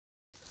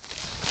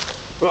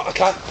Right,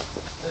 okay.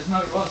 There's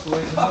no right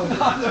way to hold it.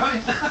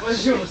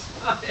 Where's yours?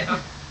 Yeah.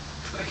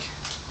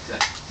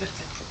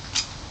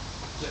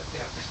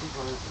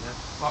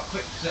 Right,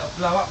 quick, because it'll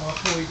blow up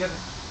before you get it.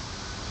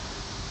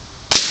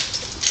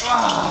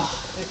 Ah!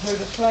 It blew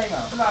the flame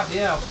out. Bloody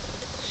hell.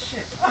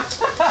 Shit.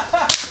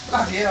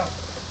 Bloody hell.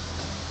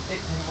 It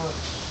didn't work.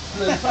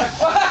 Blew the flame.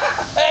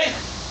 Hey!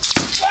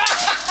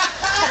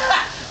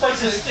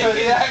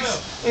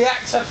 The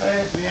axe up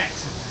here. The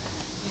axe.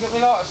 You got me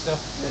lighter still?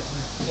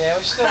 Yeah,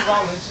 we're still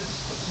rolling, so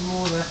just put some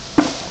more there.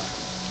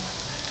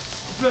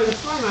 You blew the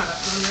flame out of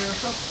that one there,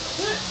 so.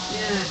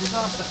 Yeah,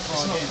 disaster.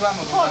 It's not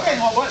flammable. Oh, again,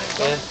 might work.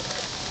 Yeah.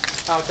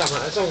 Oh, it doesn't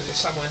matter, as long as it's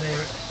somewhere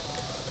near it.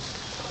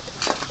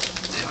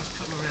 I'll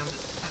put them around it.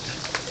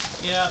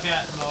 Yeah, I'll be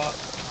out tomorrow.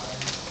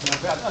 No,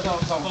 I don't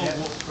want to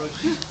walk through.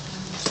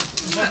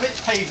 It's a bit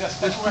paved, that's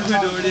the We're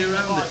already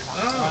around it.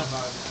 Oh.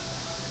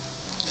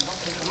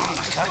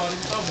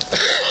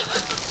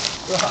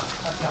 Right,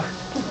 okay.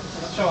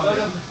 Let's try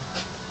it.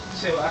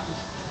 See what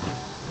happens.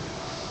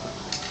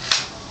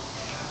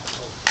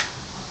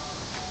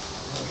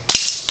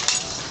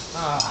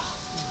 Ah,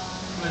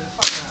 where the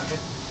fuck out of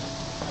it?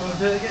 Want to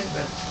do it again,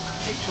 Ben?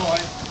 Keep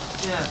trying.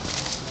 Yeah.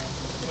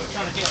 We're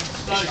trying to get them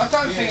to I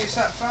don't think it's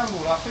that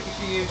flammable. I think if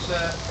you use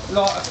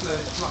lighter fluid,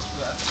 it's much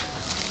better.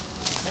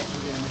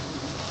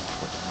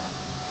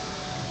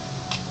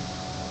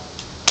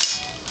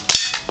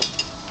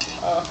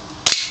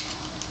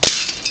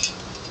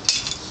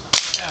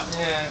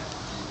 Yeah.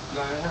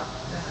 Blowing up.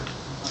 Yeah.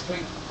 I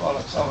think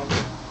bollocks on.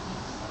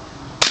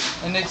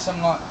 It needs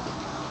some like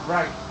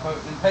rag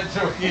coated in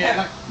petrol. Yeah.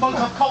 Like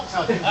Molotov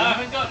cocktail. I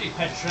haven't got any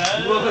petrol. I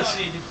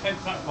need any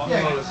petrol.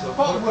 Yeah,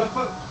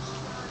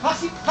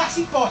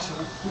 plastic bottle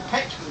with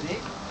petrol in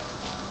it.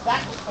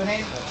 That and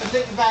then a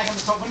little bag on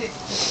the top when it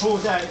just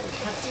pours out.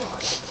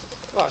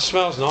 Well, it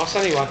smells nice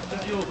anyway.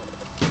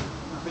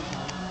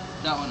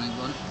 That one ain't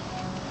gone.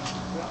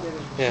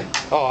 Yeah,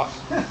 alright.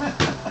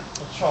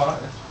 I'll try that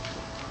then.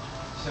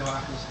 See what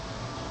happens.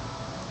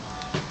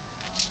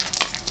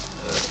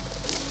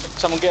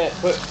 Someone get it.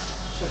 But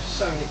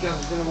So many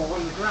guns, I don't know what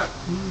one to grab.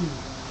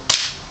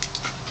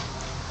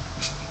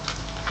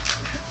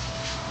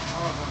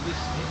 Oh, I've got this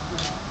here.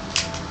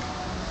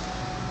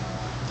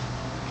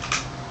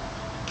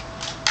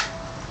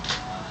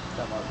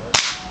 That might work.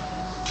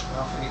 I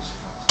think it's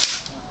fucked.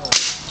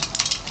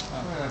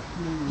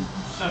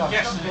 So I'm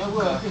guessing it'll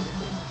work.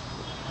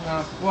 No.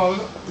 Well,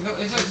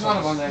 there's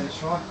another one there, let's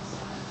try.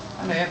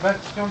 And there, bud. Do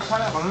you want to take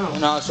that one out?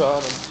 No, it's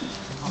alright. I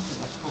think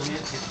that's probably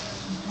empty.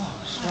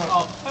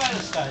 Oh,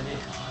 Thursday there.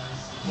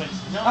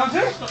 Wednesday night. Oh, do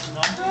you? It's not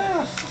tonight.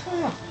 Yeah,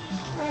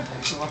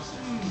 that's nice.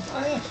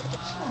 Oh, yeah.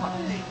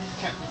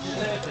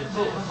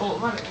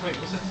 Automatic quick,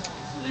 is it?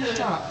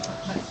 Start.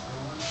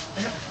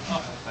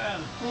 Oh,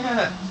 fairly.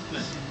 Yeah.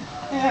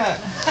 Yeah.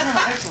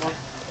 Excellent.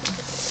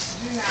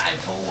 Hi,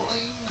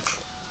 Pauline.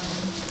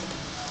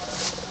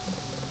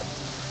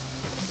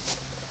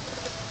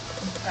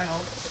 Hang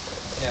on.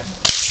 Yeah.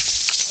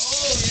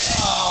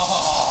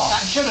 Oh,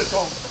 that should have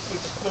gone.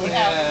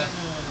 Yeah.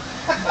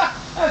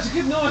 That's a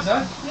good noise,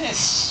 though.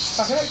 Yes.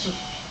 That's excellent.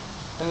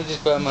 Let me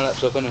just burn my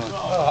laptop anyway.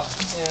 Oh,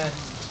 yeah.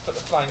 Just put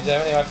the flames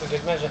there anyway for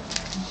good measure.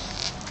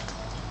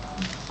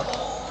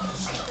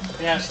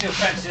 Yeah, I still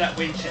fancy that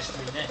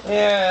Winchester in there.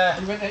 Yeah.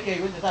 You went today,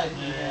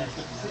 didn't you? Yeah.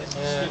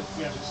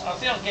 Yeah. I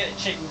think I'll get it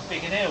cheap with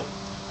Big and Hill.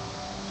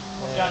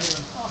 Yeah.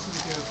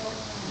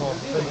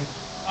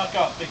 I'll go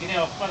up Big and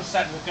Hill. One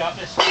Saturday we'll go up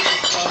this way.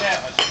 Go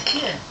out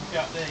actually. Yeah. Go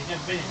up there. You've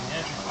never been in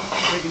there.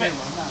 Big and Hill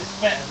one, no. It's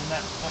better than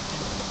that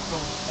fucking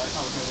corner place.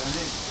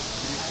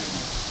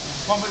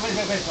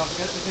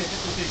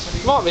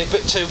 might be a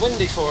bit too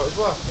windy for it as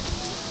well.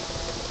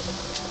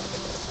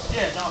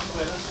 Yeah, nice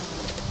weather.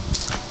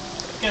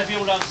 It's going to be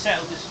all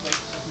unsettled this week.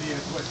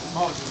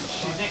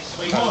 So next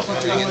week, Well,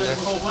 we're going to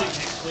 4 weeks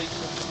next week.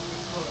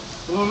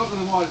 Well, I'm not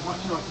going to ride as much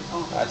as I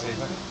can. That's it,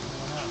 mate.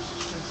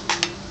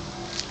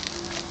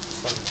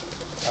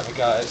 Have a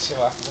go at it, see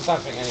what happens. I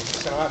don't think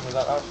anything's going to happen with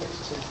that outfit.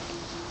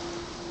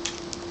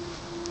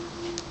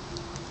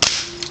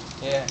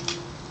 Yeah.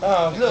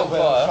 Oh, a little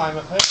bit of flame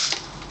up here.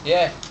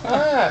 Yeah.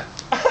 Ah!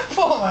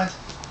 Poor man!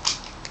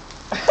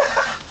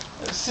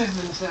 It's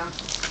sizzling sound.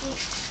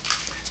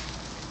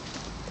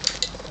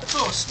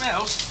 Oh, it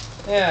smells.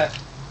 Yeah.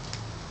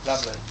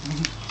 Lovely.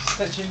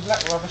 Stenching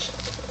black rubbish.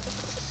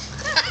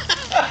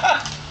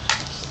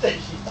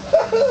 Stenching.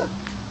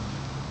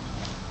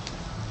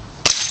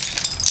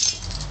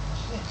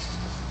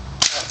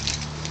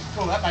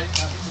 Well, that made it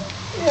perfect.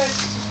 Yeah, it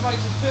just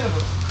makes a bit of a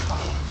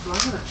flow,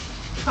 doesn't it?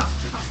 Tough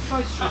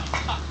pastry.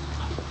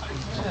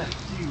 Yeah.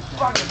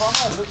 Right, if I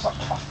know, it looks like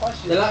tough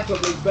pastry. The laptop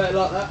looks better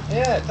like that.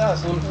 Yeah, it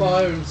does. On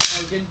fire and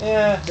smoking.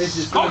 Yeah. This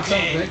is doing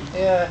Smoking.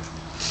 something. Yeah.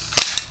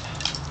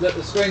 Look,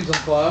 the screen's on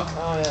fire.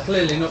 Oh, yeah.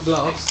 Clearly not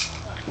glass.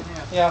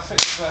 Yeah, I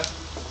think it's better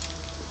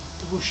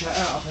to wash that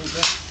out, I think.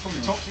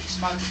 Probably toxic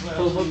smoke as well.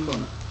 Pour vodka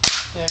on it.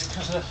 Yeah,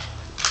 because of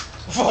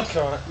the vodka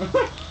on it.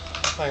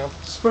 Hang on.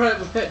 Spray it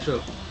with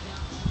petrol.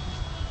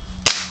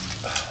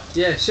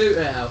 Yeah, shoot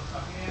it out.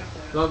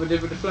 Like we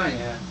did with the flame?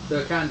 Yeah.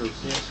 The candles?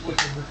 Yeah, it's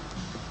wicked.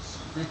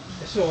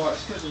 It's alright,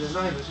 it's good with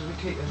the neighbours, if we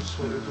keep them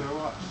sweet, we're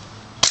alright.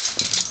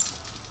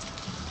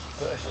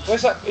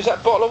 Where's that? Is that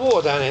a bottle of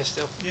water down here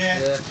still? Yeah.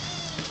 Yeah.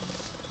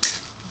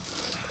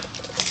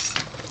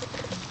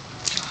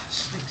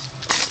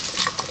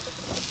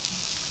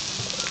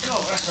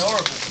 Oh, that's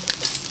horrible.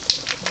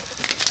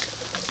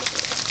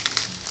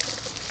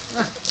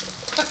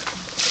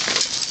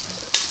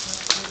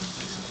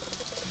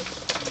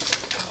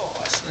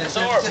 It's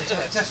horrible, doesn't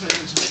it? Definitely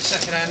looks a bit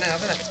second hand now,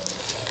 doesn't it?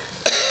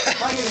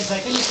 Hang on a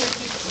second, you said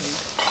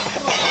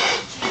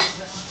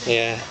 16.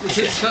 Yeah. Is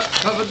it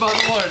covered by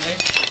the warranty?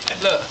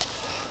 Look.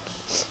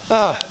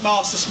 Ah,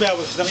 Master smell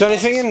was is there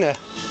anything in there?